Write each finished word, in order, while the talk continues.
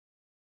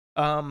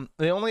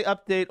The only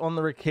update on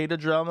the Ricada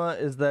drama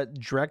is that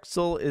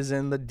Drexel is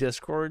in the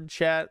Discord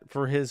chat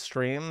for his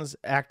streams,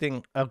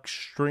 acting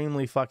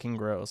extremely fucking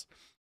gross,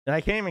 and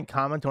I can't even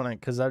comment on it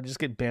because I would just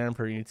get banned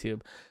for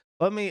YouTube.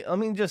 Let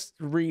me just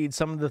read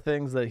some of the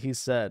things that he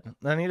said.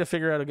 I need to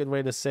figure out a good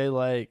way to say,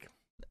 like,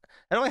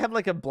 I don't have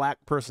like a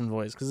black person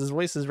voice because his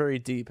voice is very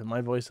deep and my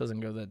voice doesn't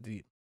go that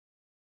deep.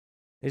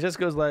 It just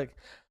goes like,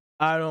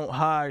 I don't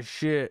hide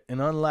shit,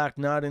 and unlike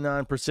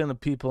 99% of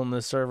people in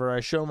this server, I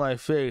show my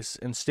face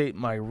and state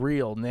my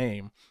real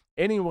name.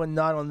 Anyone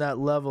not on that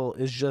level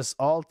is just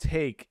all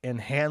take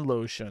and hand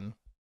lotion.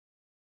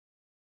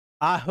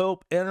 I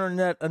hope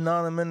internet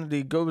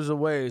anonymity goes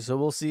away, so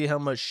we'll see how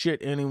much shit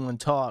anyone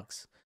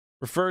talks.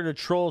 Refer to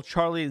troll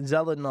Charlie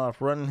Zelenoff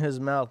running his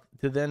mouth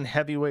to then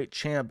heavyweight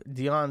champ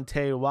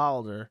Deontay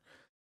Wilder.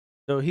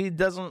 So he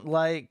doesn't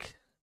like...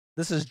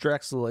 This is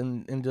Drexel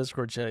in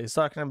Discord chat. He's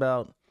talking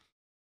about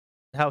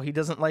how he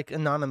doesn't like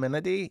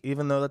anonymity,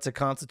 even though that's a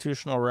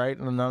constitutional right,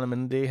 and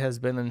anonymity has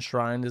been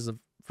enshrined as a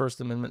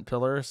First Amendment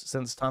pillar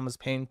since Thomas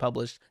Paine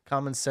published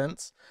Common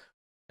Sense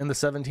in the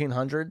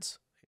 1700s,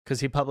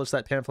 because he published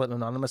that pamphlet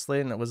anonymously,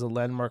 and it was a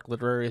landmark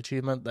literary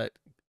achievement that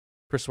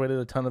persuaded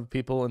a ton of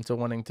people into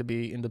wanting to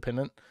be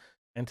independent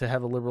and to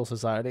have a liberal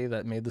society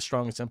that made the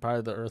strongest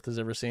empire the earth has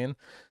ever seen.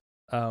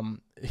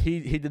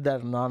 He did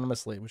that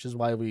anonymously, which is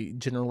why we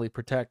generally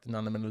protect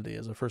anonymity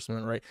as a First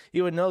Amendment right.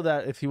 You would know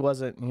that if he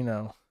wasn't, you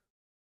know,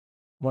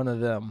 one of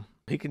them.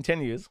 He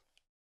continues.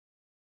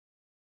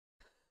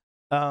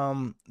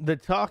 The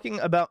talking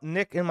about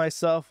Nick and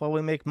myself while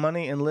we make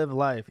money and live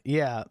life.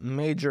 Yeah,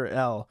 Major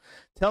L.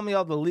 Tell me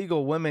all the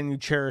legal women you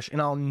cherish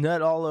and I'll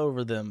nut all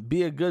over them.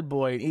 Be a good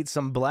boy and eat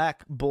some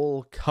black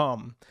bull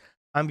cum.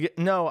 I'm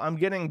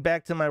getting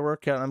back to my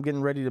workout. I'm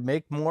getting ready to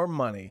make more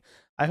money.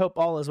 I hope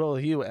all is well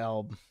with you,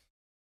 Elb.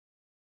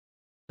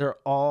 They're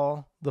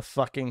all the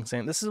fucking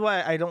same. This is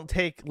why I don't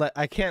take, like,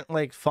 I can't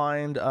like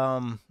find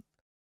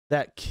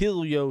that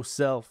kill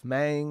yourself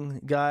man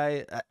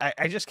guy.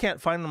 I just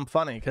can't find them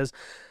funny, because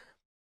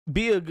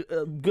be a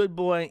good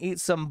boy and eat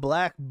some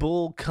black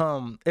bull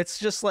cum. It's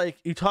just like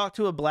you talk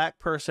to a black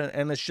person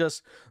and it's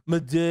just my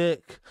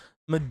dick,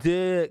 my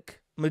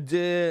dick, my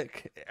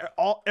dick,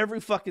 every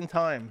fucking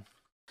time.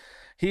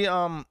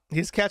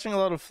 He's catching a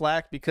lot of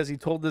flack because he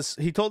told this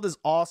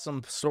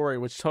awesome story,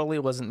 which totally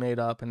wasn't made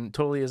up and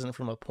totally isn't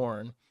from a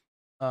porn,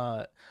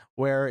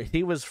 where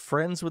he was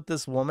friends with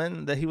this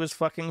woman that he was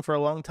fucking for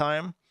a long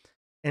time,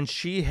 and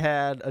she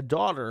had a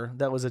daughter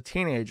that was a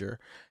teenager,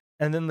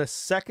 and then the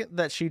second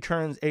that she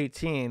turns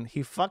 18,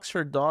 he fucks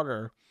her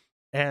daughter,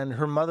 and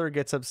her mother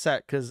gets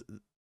upset because,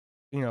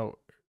 you know,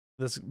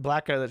 this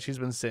black guy that she's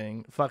been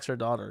seeing fucks her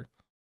daughter,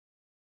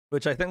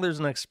 which I think there's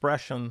an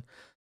expression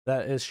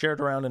that is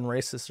shared around in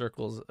racist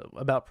circles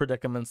about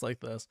predicaments like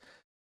this.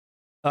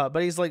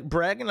 But he's like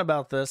bragging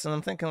about this, and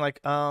I'm thinking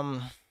like,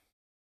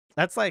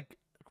 that's like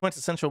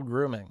quintessential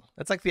grooming.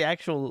 That's like the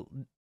actual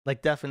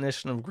like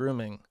definition of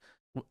grooming.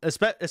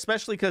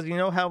 Especially because you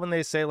know how when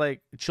they say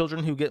like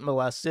children who get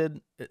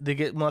molested, they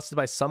get molested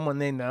by someone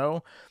they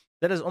know,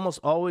 that is almost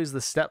always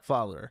the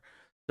stepfather.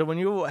 So when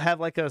you have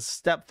like a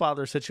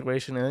stepfather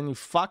situation and then you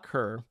fuck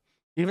her,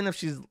 even if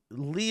she's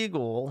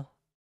legal,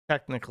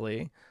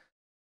 technically,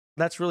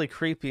 that's really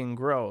creepy and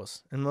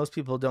gross, and most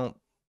people don't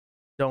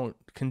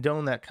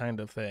condone that kind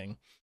of thing.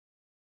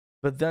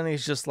 But then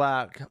he's just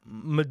like,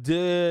 my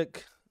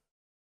dick,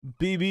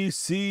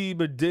 BBC,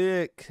 my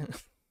dick.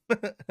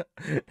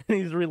 And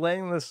he's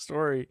relaying this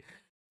story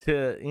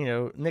to, you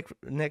know, Nick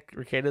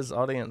Ricada's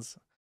audience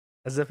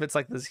as if it's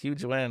like this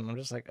huge win. I'm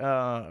just like,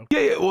 oh.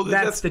 Yeah. Well,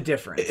 that's the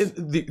difference.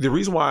 The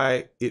reason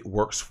why it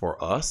works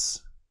for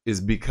us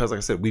is because, like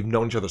I said, we've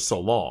known each other so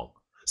long.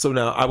 So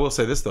now I will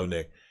say this though,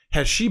 Nick.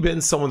 Has she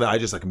been someone that I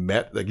just like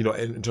met, like, you know,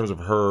 in terms of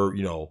her,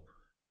 you know,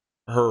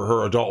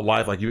 her adult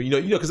life, like, you know,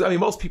 because I mean,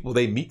 most people,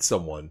 they meet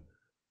someone,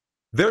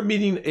 they're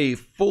meeting a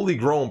fully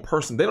grown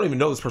person. They don't even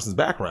know this person's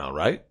background,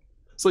 right?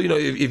 So, you know,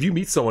 if you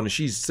meet someone and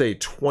she's, say,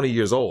 20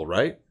 years old,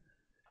 right?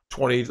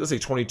 20, let's say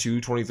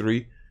 22,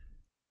 23.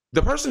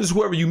 The person is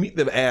whoever you meet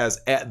them as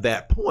at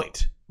that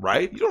point,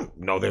 right? You don't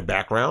know their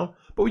background.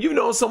 But when you've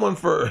known someone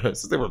for,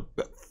 since they were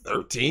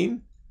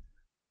 13,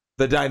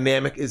 the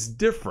dynamic is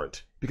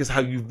different because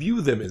how you view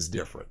them is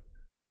different.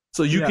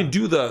 So you can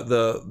do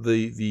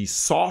the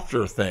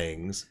softer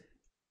things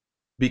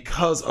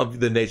because of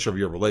the nature of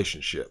your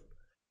relationship.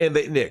 And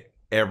Nick,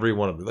 every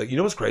one of them, like, you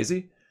know what's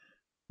crazy?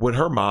 When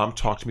her mom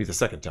talked to me the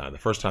second time, the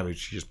first time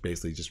she just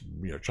basically just,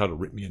 you know, tried to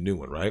rip me a new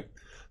one, right?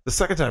 The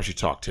second time she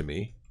talked to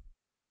me,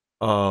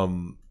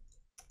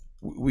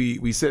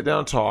 we sit down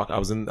and talk. I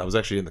was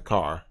actually in the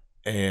car,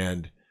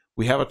 and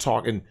we have a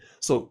talk. And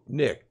so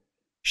Nick,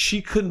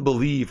 she couldn't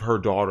believe her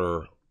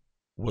daughter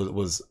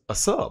was a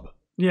sub.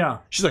 Yeah.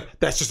 She's like,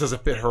 that just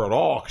doesn't fit her at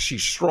all.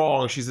 She's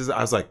strong. She's this.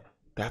 I was like,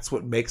 that's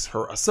what makes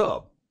her a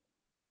sub.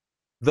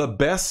 The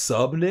best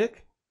sub,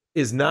 Nick,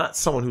 is not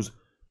someone who's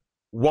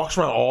walks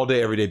around all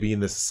day, every day, being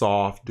this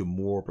soft,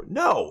 demure.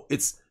 No,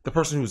 it's the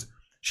person who's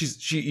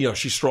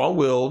she's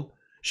strong-willed,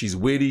 she's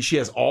witty, she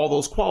has all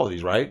those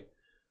qualities, right?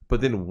 But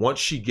then once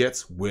she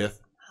gets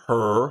with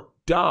her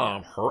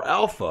dom, her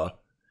alpha,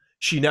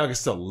 she now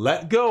gets to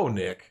let go,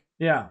 Nick.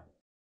 Yeah.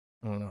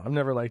 I don't know. I've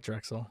never liked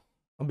Drexel.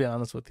 I'll be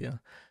honest with you.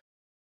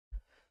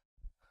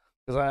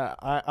 Because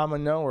I'm a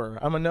knower.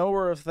 I'm a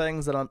knower of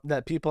things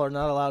that people are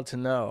not allowed to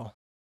know.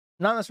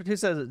 Anonymous for 2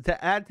 says,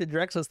 to add to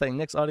Drexel's thing,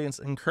 Nick's audience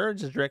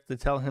encourages Drake to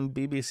tell him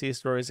BBC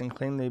stories and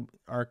claim they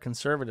are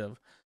conservative.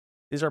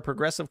 These are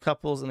progressive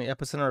couples in the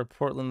epicenter of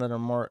Portland that are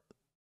more...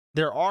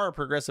 There are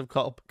progressive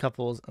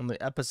couples in the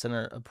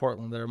epicenter of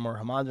Portland that are more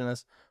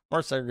homogenous,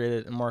 more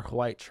segregated, and more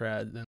white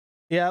trad.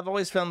 Yeah, I've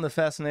always found the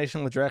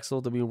fascination with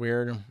Drexel to be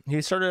weird.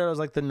 He started out as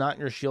like the not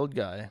your shield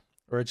guy,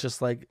 where it's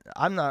just like,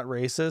 I'm not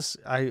racist.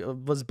 I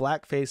was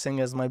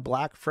black-facing as my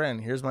black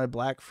friend. Here's my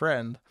black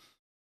friend.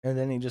 And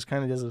then he just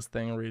kind of does this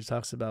thing where he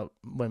talks about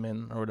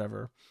women or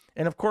whatever.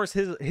 And of course,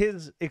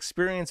 his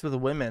experience with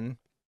women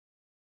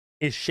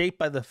is shaped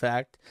by the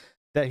fact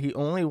that he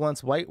only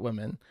wants white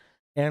women.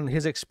 And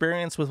his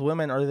experience with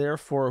women are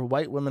therefore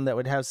white women that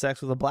would have sex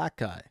with a black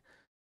guy.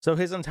 So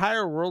his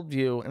entire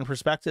worldview and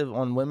perspective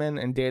on women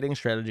and dating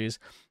strategies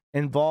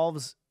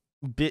involves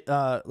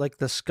like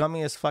the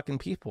scummiest fucking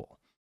people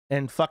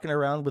and fucking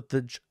around with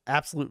the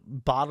absolute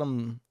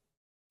bottom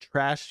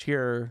trash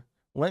tier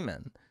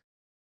women.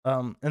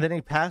 And then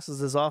he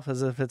passes this off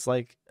as if it's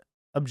like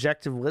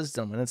objective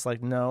wisdom, and it's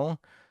like, no,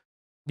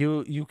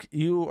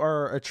 you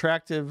are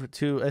attractive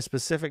to a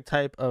specific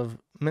type of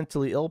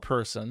mentally ill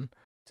person.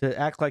 To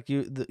act like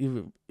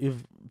you've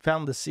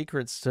found the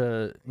secrets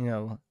to, you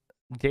know,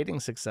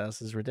 dating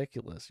success is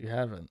ridiculous. You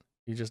haven't.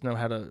 You just know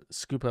how to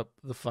scoop up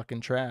the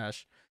fucking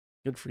trash.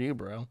 Good for you,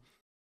 bro.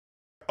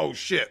 Oh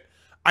shit,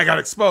 I got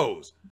exposed.